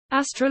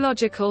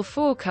Astrological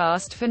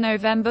forecast for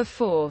November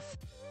 4th.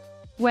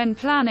 When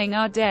planning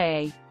our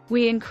day,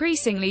 we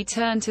increasingly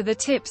turn to the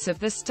tips of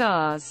the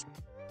stars,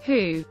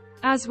 who,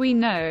 as we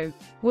know,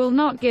 will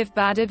not give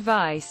bad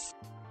advice.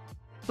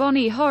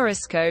 Bonnie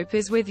Horoscope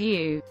is with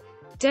you.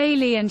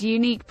 Daily and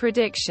unique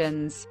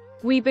predictions.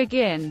 We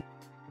begin.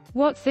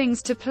 What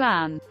things to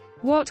plan.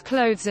 What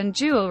clothes and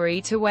jewelry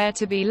to wear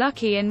to be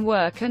lucky in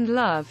work and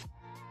love.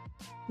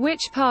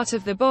 Which part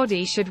of the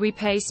body should we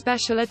pay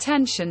special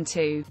attention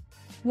to?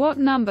 What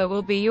number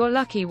will be your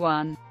lucky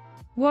one?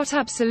 What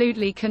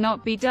absolutely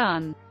cannot be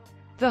done?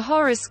 The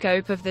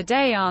horoscope of the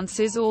day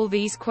answers all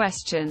these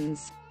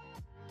questions.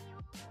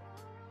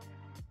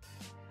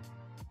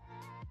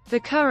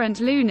 The current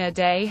lunar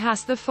day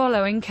has the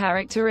following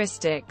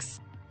characteristics.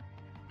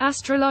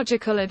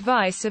 Astrological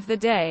advice of the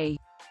day.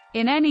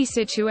 In any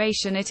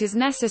situation it is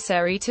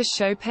necessary to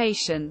show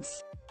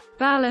patience,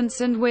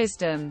 balance and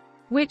wisdom,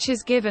 which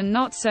is given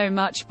not so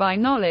much by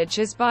knowledge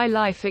as by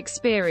life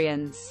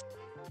experience.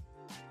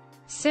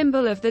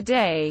 Symbol of the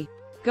day.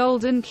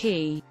 Golden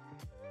key.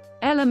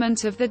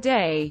 Element of the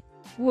day.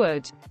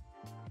 Wood.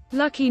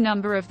 Lucky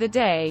number of the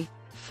day.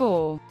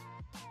 4.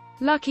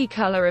 Lucky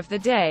color of the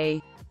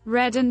day.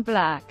 Red and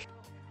black.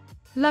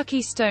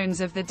 Lucky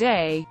stones of the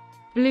day.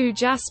 Blue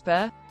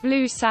jasper,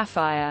 blue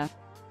sapphire.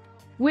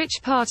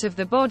 Which part of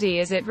the body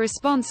is it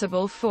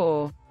responsible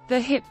for? The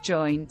hip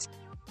joint.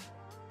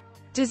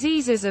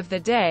 Diseases of the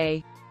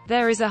day.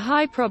 There is a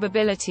high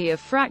probability of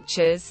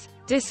fractures,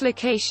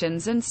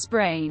 dislocations and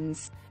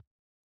sprains.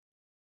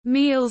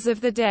 Meals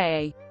of the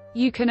day.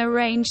 You can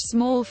arrange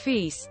small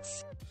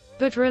feasts,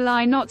 but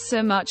rely not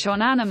so much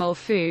on animal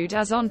food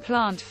as on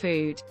plant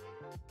food.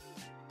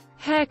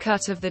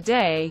 Haircut of the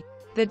day.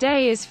 The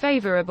day is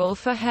favorable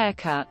for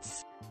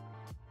haircuts.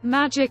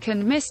 Magic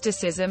and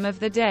mysticism of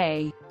the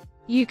day.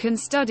 You can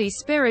study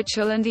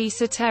spiritual and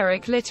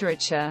esoteric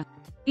literature.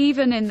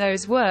 Even in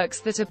those works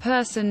that a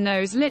person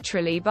knows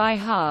literally by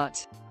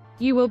heart,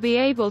 you will be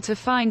able to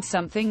find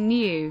something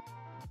new.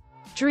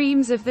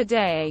 Dreams of the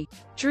day.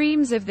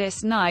 Dreams of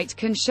this night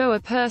can show a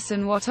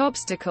person what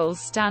obstacles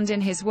stand in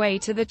his way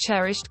to the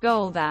cherished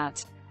goal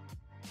that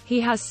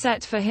he has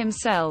set for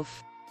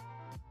himself.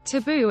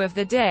 Taboo of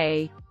the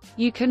day.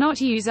 You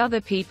cannot use other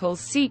people's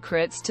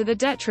secrets to the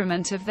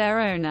detriment of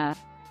their owner.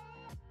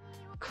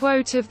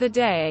 Quote of the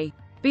day.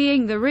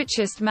 Being the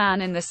richest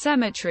man in the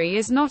cemetery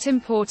is not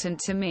important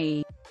to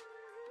me.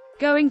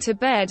 Going to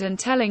bed and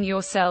telling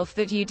yourself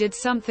that you did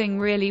something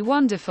really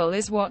wonderful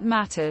is what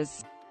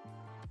matters.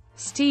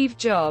 Steve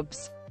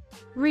Jobs.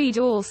 Read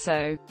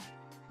also.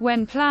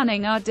 When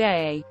planning our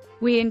day,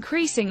 we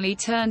increasingly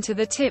turn to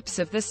the tips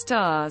of the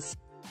stars,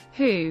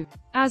 who,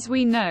 as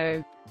we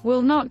know,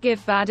 will not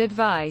give bad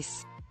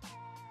advice.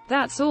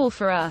 That's all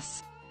for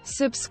us.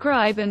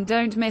 Subscribe and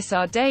don't miss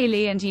our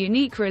daily and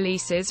unique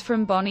releases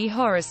from Bonnie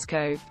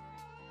Horoscope.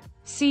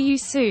 See you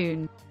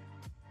soon.